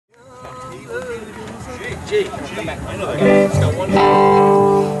G. Come back. I know that guy. He's got one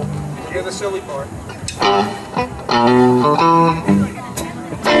more. Hear the silly part.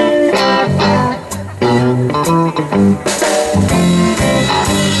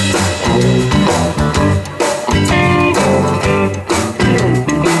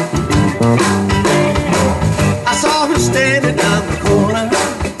 I saw her standing down the corner,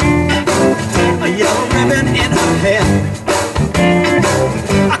 a yellow ribbon in her hair.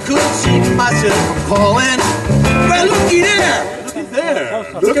 I couldn't see myself from calling. Well, looky there!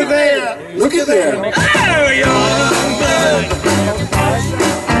 Look at there! Look at there! Oh, young blood!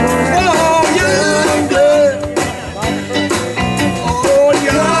 Oh, young blood! Oh,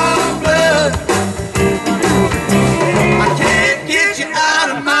 young blood! I can't get you out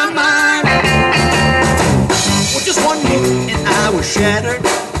of my mind. Well, just one look and I was shattered.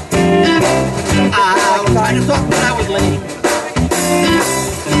 I was trying to talk when I was late.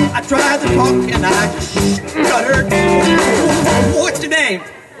 I tried to talk and I just stuttered. What's your name?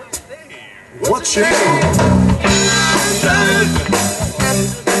 What's your name?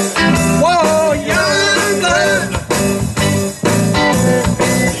 Whoa, young blood.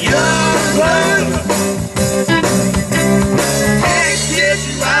 Young blood. Can't get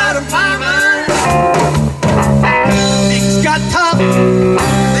you out of my mind. Things got tough.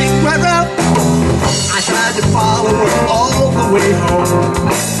 Things went rough. I tried to follow her all the way home.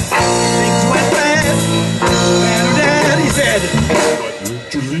 Things went bad. And her daddy said, "Why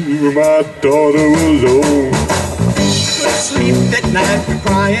don't you leave my daughter alone?" Couldn't sleep that night for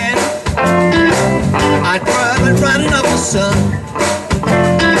crying. I tried running up the sun.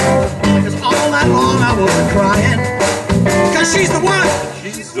 Cause all night long I was crying. Cause she's the one.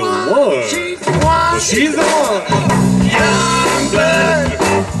 She's the one. She's the one. Well, she's the one. Young blood.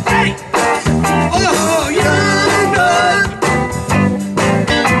 Hey! Oh, young blood.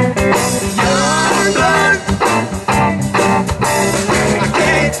 Young blood. I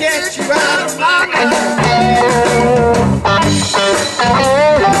can't get you out of my mind.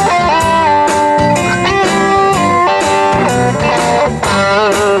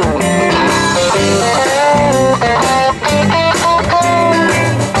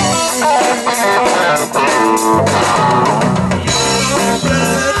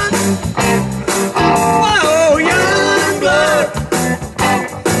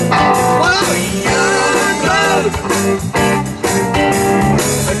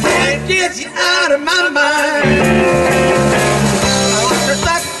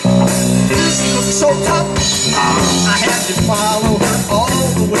 Follow her all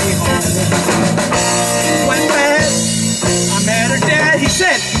the way home. When bad, I met her dad. He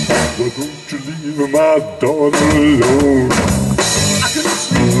said, "Why don't you leave my daughter alone?" I couldn't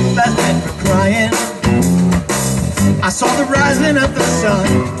sleep last night for crying. I saw the rising of the sun.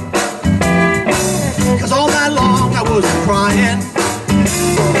 Cause all night long I was crying.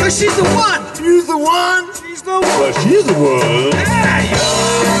 Cause she's the one. She's the one. She's the one. Well, she's the one. Yeah,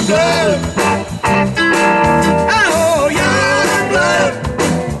 young blood.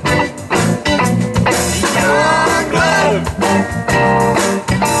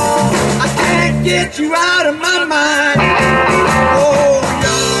 Get you out of my mind. Oh,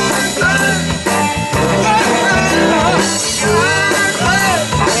 young blood. Oh, young blood.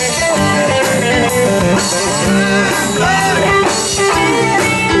 Young blood.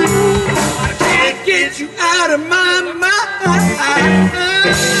 I can't get you out of my mind.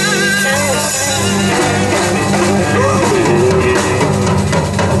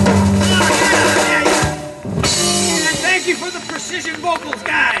 And thank you for the precision vocals,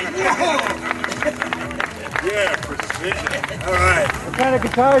 guys. Whoa. Yeah, precision. All right. What kind of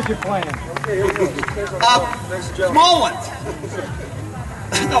guitars you playing? Okay, here we go. Small ones.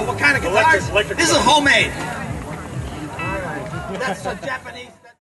 No, what kind of guitars? Electric This is homemade. That's a Japanese.